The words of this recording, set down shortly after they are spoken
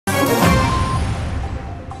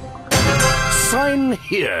Sign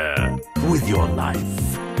here with your life.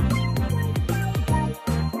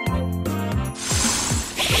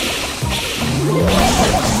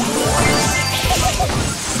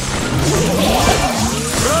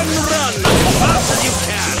 Run, run, as fast as you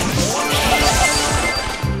can.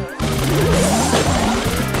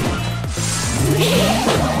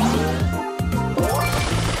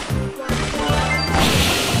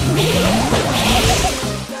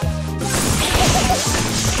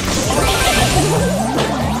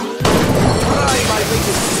 Try my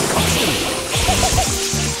latest concoction.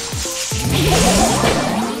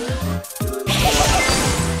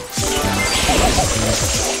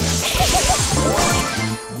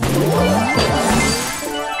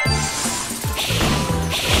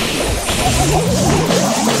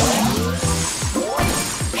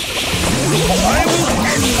 I will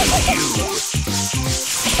end you!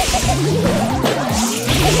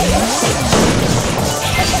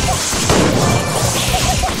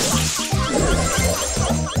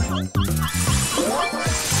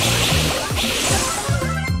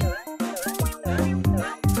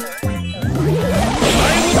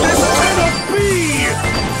 This cannot be!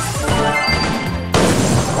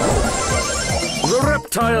 The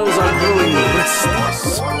reptiles are growing restless.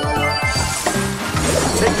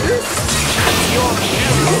 Take this as your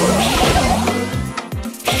hero.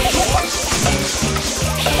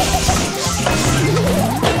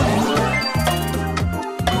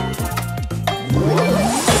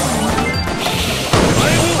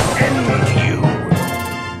 I will end you.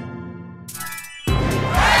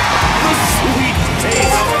 The sweet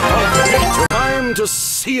taste of victory. Time to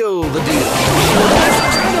seal the deal. This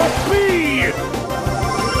cannot be.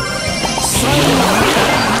 Sign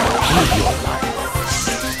with your life.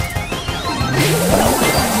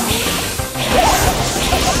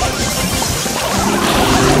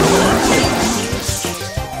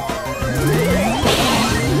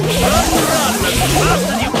 Run as fast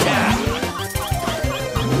as you can!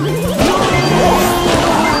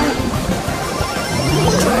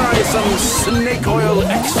 Try some snake oil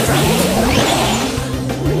extract.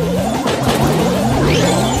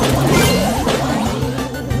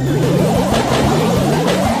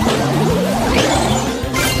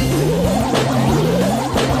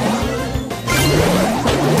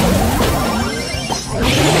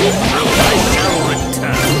 I shall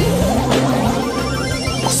return.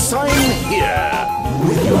 Sign here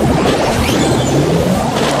with your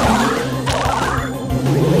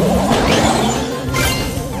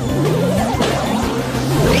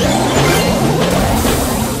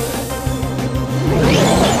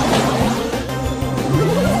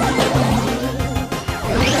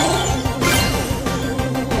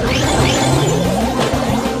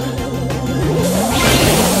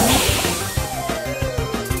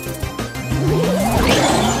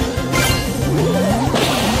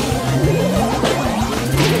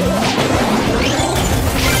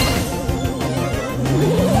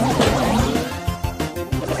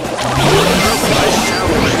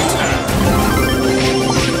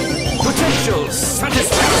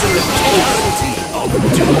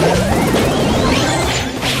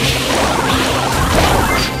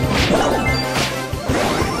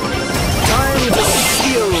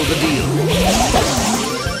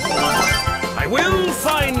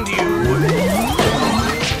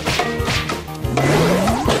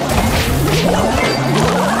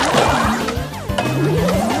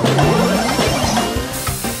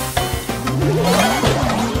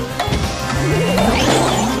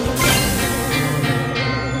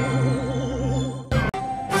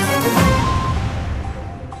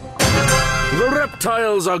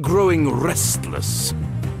reptiles are growing restless.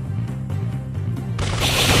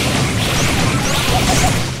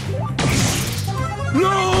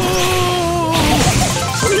 No!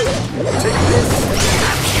 Take this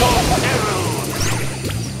at your peril!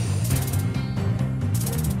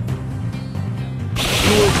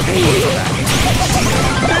 You will pay for that.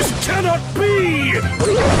 This cannot be!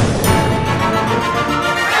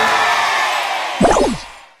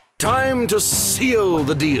 Time to seal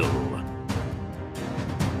the deal.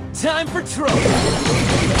 Time for trouble!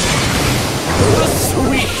 The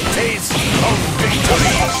sweet taste of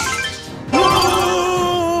victory! No!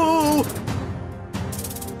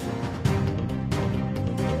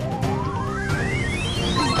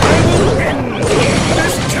 I will end!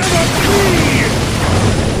 This cannot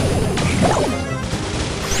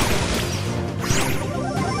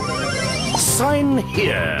be! Sign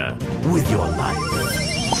here with your life.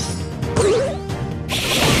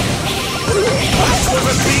 That was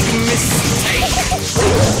a big mistake!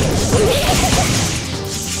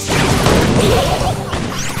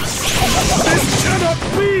 This cannot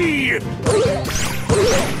be!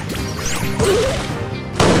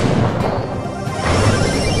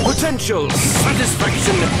 financial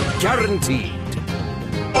satisfaction guaranteed.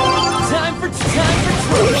 Time for truth.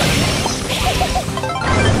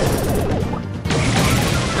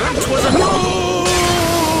 That was a no!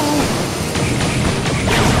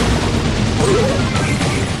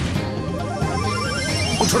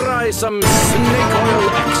 Try some snake oil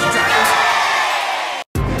extract.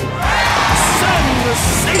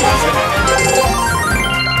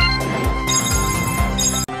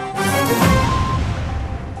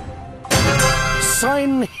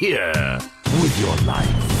 Sign here with your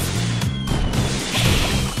life.